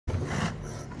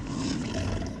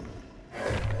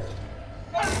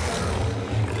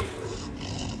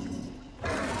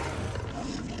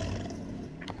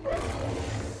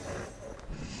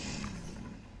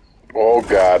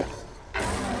God.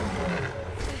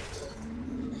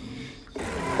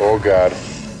 Oh God.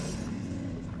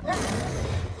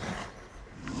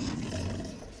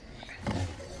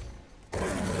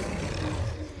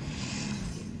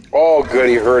 Oh good,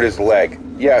 he hurt his leg.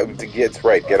 Yeah, it's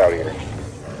right, get out of here.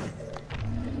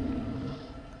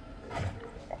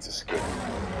 That's a skip.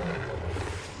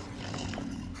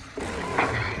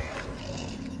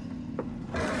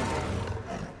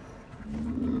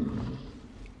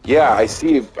 Yeah, I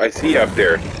see you up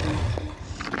there.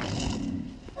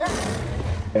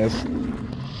 Yes.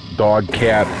 Dog,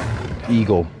 cat,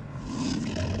 eagle.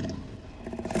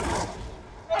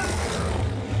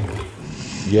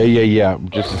 Yeah.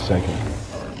 Just a second.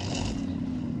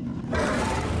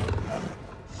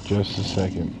 Just a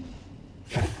second.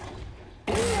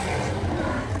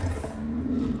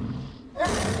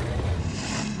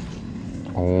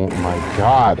 Oh my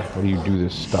God. How do you do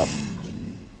this stuff?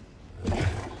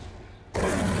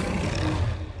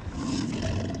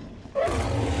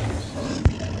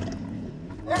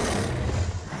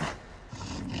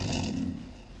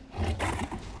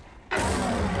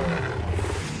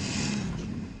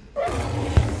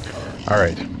 All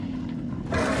right.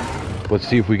 Let's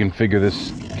see if we can figure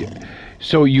this.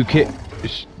 So you can't.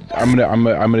 I'm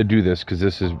gonna do this because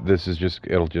this is just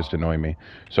it'll just annoy me.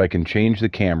 So I can change the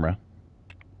camera,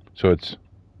 so it's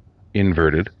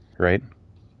inverted, right?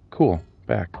 Cool.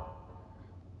 Back.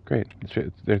 Great. It's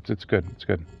good. It's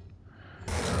good.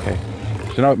 Okay.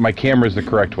 So now my camera is the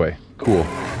correct way. Cool.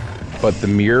 But the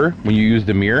mirror, when you use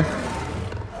the mirror,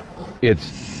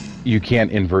 you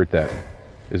can't invert that.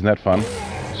 Isn't that fun?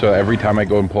 So every time I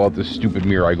go and pull out this stupid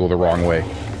mirror, I go the wrong way.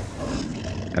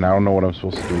 And I don't know what I'm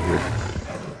supposed to do here.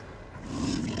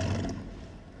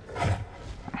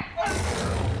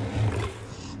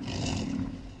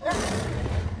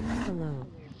 Hello.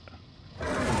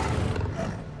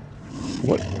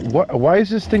 What, why is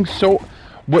this thing so,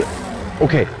 what,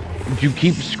 okay, you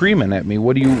keep screaming at me.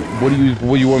 What do you want me to do?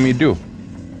 What do you want me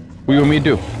to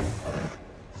do?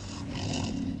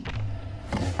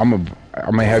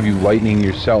 I'm gonna have you lightning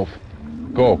yourself.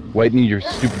 Go, lightning your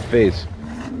stupid face.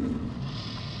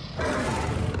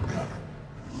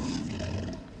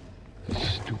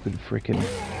 Stupid freaking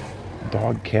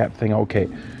dog cat thing. Okay,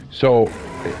 so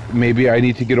maybe I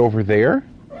need to get over there,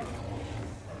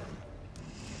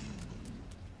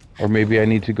 or maybe I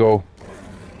need to go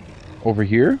over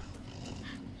here.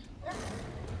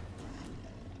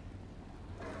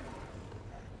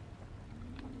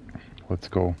 Let's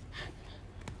go.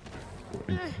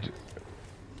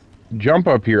 Jump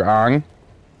up here, Ang.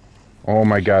 Oh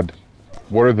my God.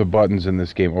 What are the buttons in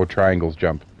this game? Oh, triangles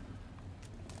jump.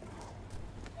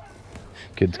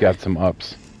 Kid's got some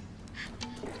ups.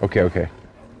 Okay.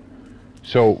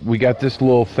 So, we got this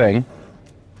little thing.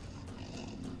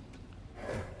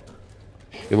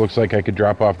 It looks like I could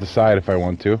drop off the side if I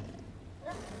want to.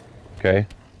 Okay.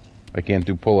 I can't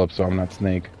do pull-ups, so I'm not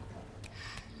Snake.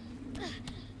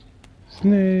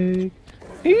 Snake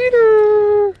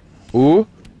Eater! Ooh,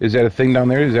 is that a thing down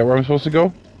there? Is that where I'm supposed to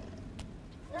go?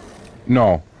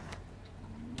 No.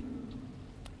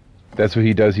 That's what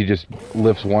he does. He just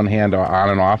lifts one hand on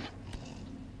and off.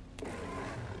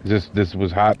 This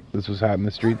was hot. This was hot in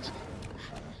the streets.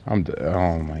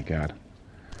 Oh my God.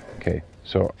 Okay,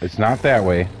 so it's not that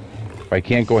way. If I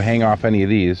can't go hang off any of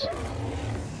these.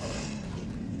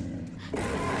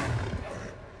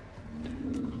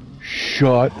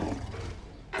 Shut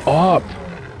up.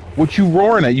 What you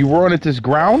roaring at? You roaring at this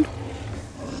ground?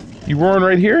 You roaring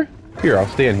right here? Here, I'll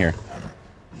stand here.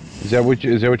 Is that what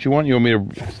you want? You want me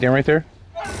to stand right there?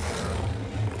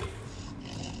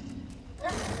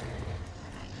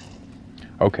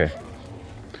 Okay.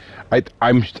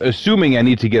 I'm assuming I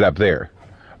need to get up there,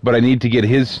 but I need to get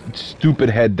his stupid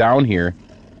head down here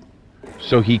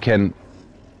so he can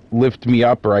lift me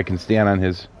up, or I can stand on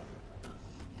his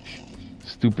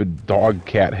stupid dog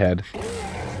cat head.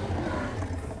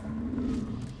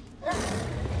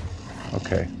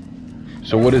 Okay.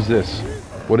 So what is this?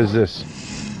 What is this?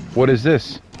 What is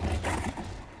this?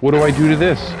 What do I do to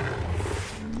this?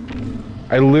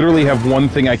 I literally have one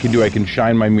thing I can do. I can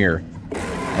shine my mirror,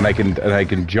 and I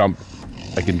can jump.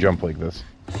 I can jump like this.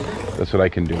 That's what I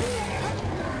can do.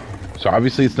 So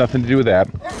obviously it's nothing to do with that.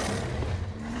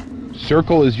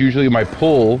 Circle is usually my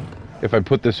pull. If I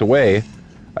put this away,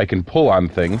 I can pull on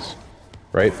things,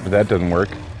 right? But that doesn't work.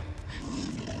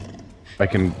 I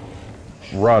can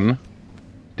run.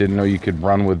 Didn't know you could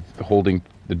run with holding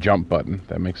the jump button.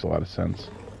 That makes a lot of sense.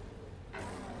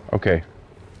 Okay.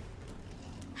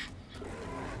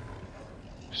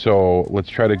 So let's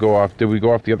try to go off. Did we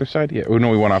go off the other side? Yeah. Oh no,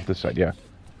 we went off this side. Yeah.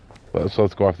 So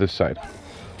let's go off this side.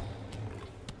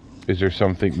 Is there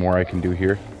something more I can do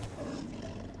here?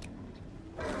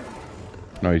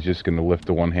 No, he's just going to lift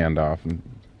the one hand off and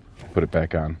put it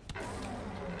back on.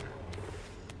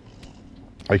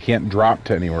 I can't drop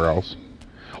to anywhere else.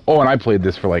 Oh, and I played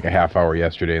this for like a half hour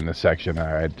yesterday in this section.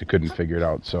 I couldn't figure it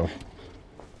out, so...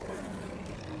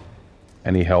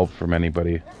 Any help from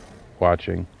anybody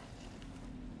watching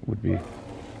would be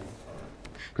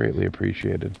greatly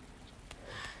appreciated.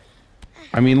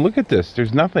 I mean, look at this.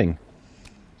 There's nothing.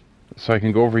 So I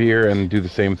can go over here and do the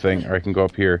same thing, or I can go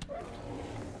up here.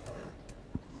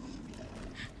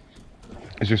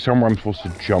 Is there somewhere I'm supposed to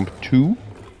jump to?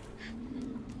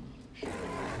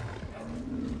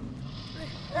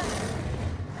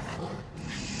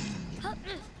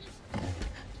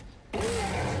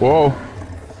 Whoa.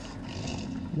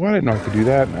 Well, I didn't know I could do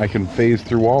that. I can phase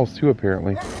through walls too,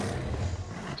 apparently.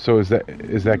 So is that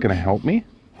going to help me?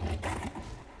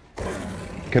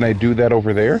 Can I do that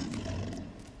over there?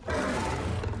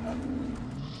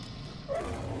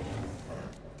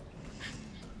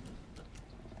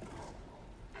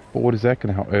 But what is that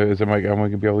going to help? Am I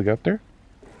going to be able to get there?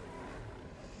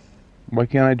 Why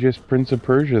can't I just Prince of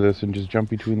Persia this and just jump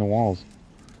between the walls?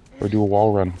 Or do a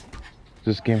wall run?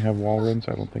 Does this game have wall runs?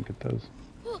 I don't think it does.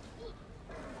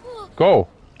 Go!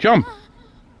 Jump!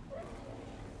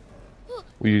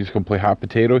 We just gonna play hot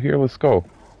potato here? Let's go.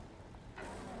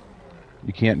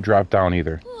 You can't drop down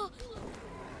either.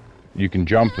 You can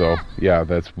jump though. Yeah,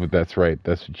 that's right.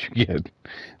 That's what you get.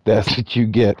 That's what you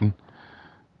get.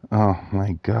 Oh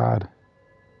my god.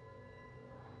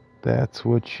 That's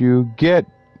what you get,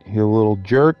 you little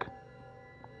jerk.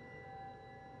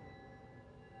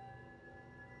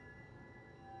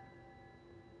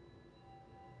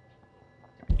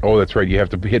 Oh, that's right. You have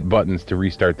to hit buttons to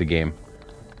restart the game.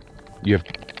 You have,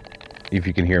 if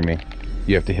you can hear me,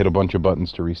 you have to hit a bunch of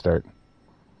buttons to restart.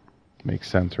 Makes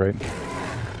sense, right?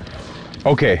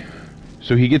 Okay,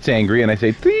 so he gets angry and I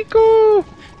say, Trico!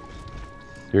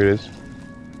 Here it is.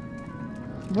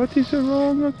 What is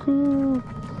wrong, Aku?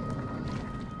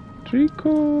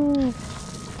 Trico!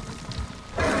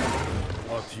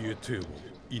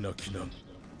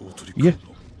 Yeah.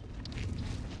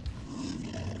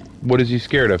 What is he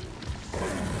scared of?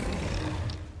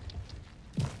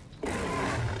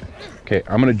 Okay,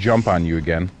 I'm gonna jump on you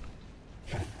again.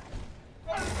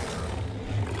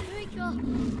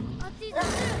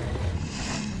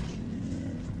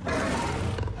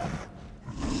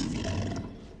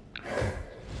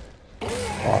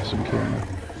 Awesome camera.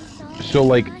 So,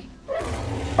 like,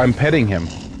 I'm petting him.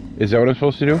 Is that what I'm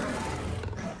supposed to do?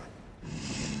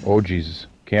 Oh, Jesus.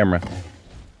 Camera.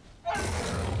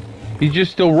 He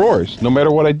just still roars, no matter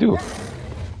what I do.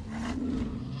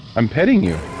 I'm petting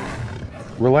you.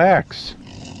 Relax.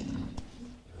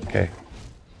 Okay.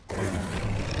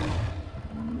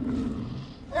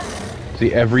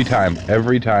 See, every time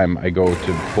I go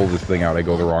to pull this thing out, I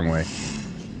go the wrong way.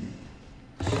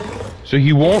 So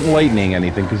he won't lightning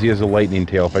anything, because he has a lightning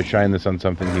tail. If I shine this on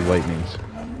something, he lightnings.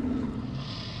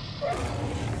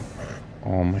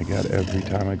 Oh my god, every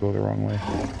time I go the wrong way.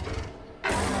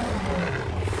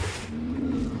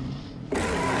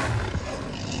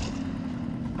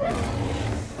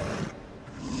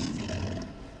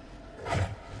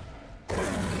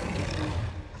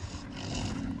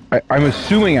 I'm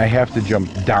assuming I have to jump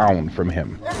down from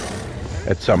him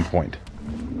at some point.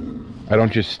 I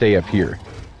don't just stay up here.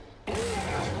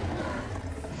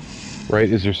 Right?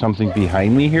 Is there something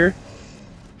behind me here?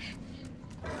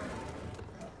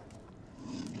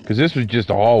 Because this was just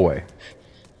a hallway.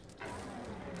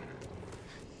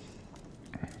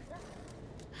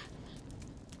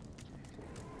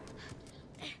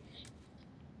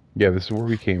 Yeah, this is where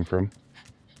we came from.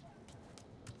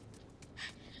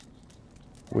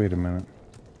 Wait a minute.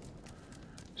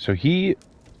 So he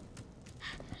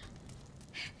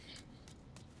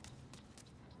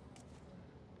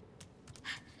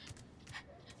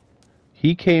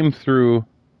came through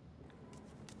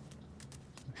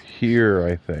here,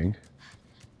 I think.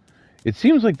 It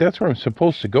seems like that's where I'm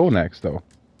supposed to go next, though.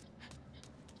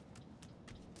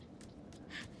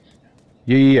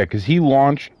 Yeah, because he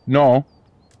launched... No.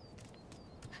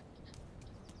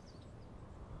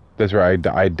 That's right,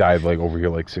 I died like over here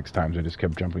like 6 times. I just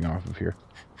kept jumping off of here.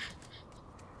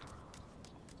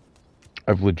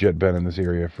 I've legit been in this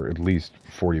area for at least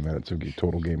 40 minutes of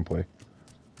total gameplay.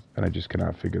 And I just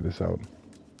cannot figure this out.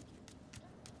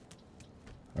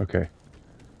 Okay.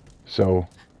 So,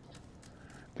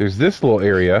 there's this little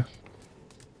area.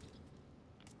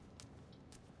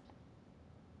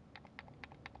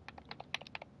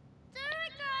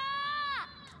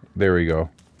 There we go.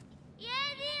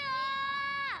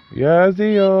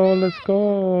 Yazio, let's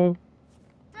go.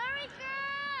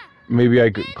 Maybe I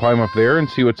could climb up there and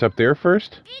see what's up there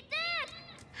first?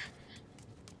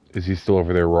 Is he still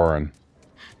over there roaring?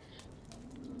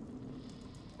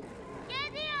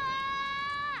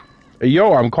 Hey,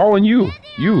 yo, I'm calling you.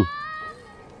 You.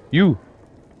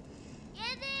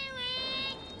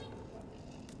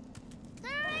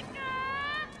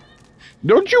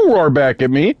 Don't you roar back at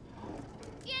me.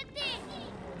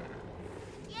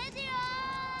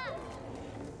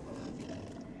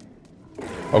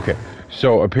 Okay,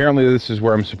 so apparently this is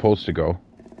where I'm supposed to go.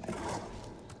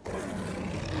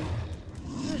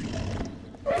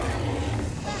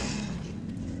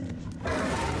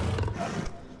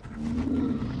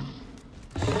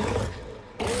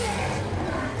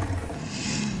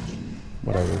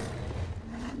 Whatever.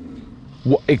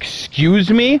 What? Excuse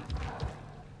me?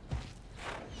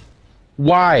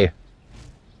 Why?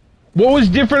 What was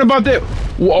different about that?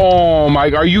 Oh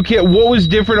my, are you kidding? What was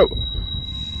different?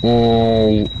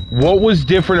 Oh, what was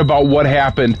different about what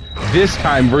happened this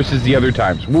time versus the other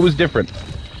times? What was different?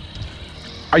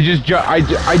 I jumped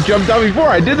out before.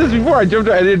 I did this before. I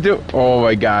didn't do. Oh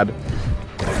my god.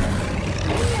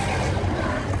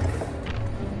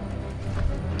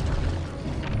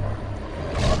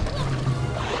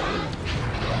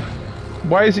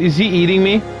 Why is he eating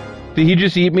me? Did he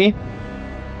just eat me?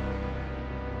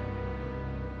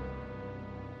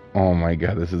 Oh my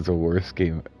god, this is the worst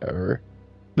game ever.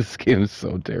 This game is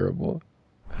so terrible.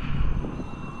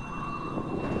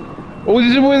 Oh,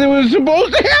 this is what it was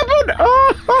supposed to happen!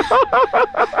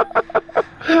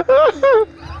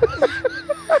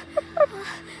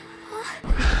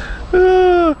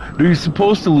 Oh. You're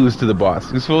supposed to lose to the boss.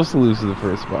 You're supposed to lose to the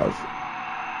first boss.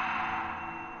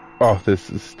 Oh, this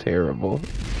is terrible.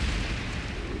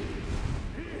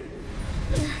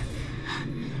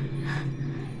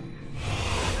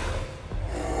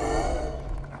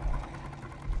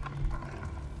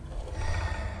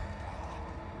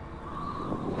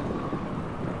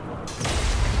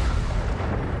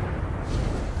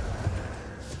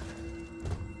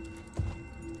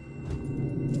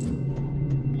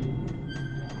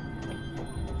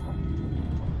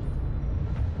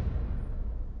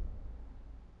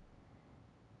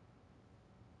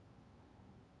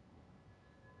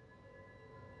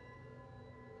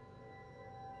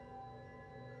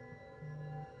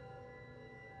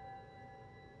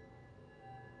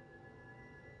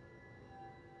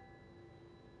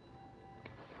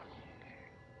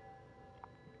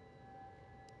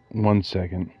 One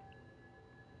second.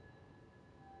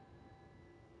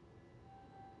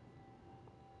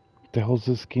 What the hell's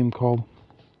this game called?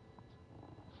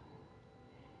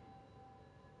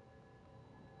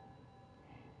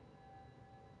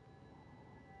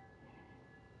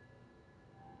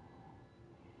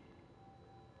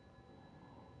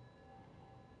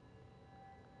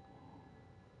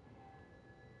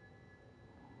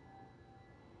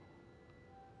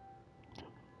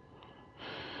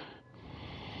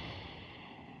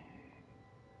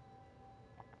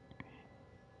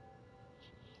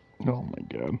 Oh my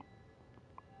god.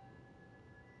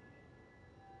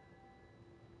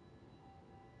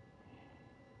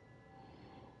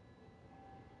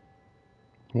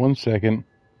 One second.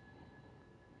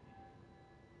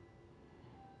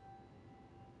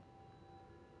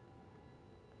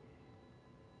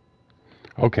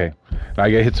 Okay. I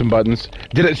gotta hit some buttons.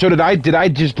 Did I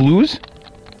just lose?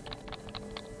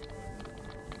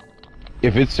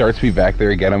 If it starts me back there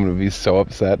again, I'm gonna be so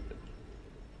upset.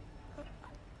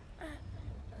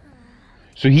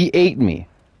 So he ate me.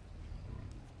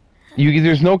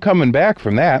 There's no coming back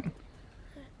from that.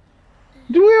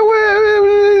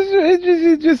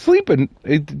 It's just sleeping.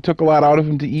 It took a lot out of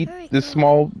him to eat this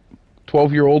small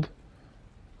 12-year-old.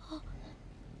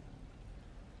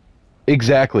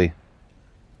 Exactly.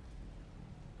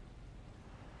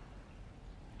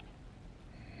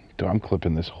 Dude, I'm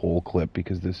clipping this whole clip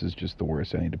because this is just the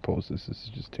worst. I need to post this. This is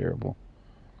just terrible.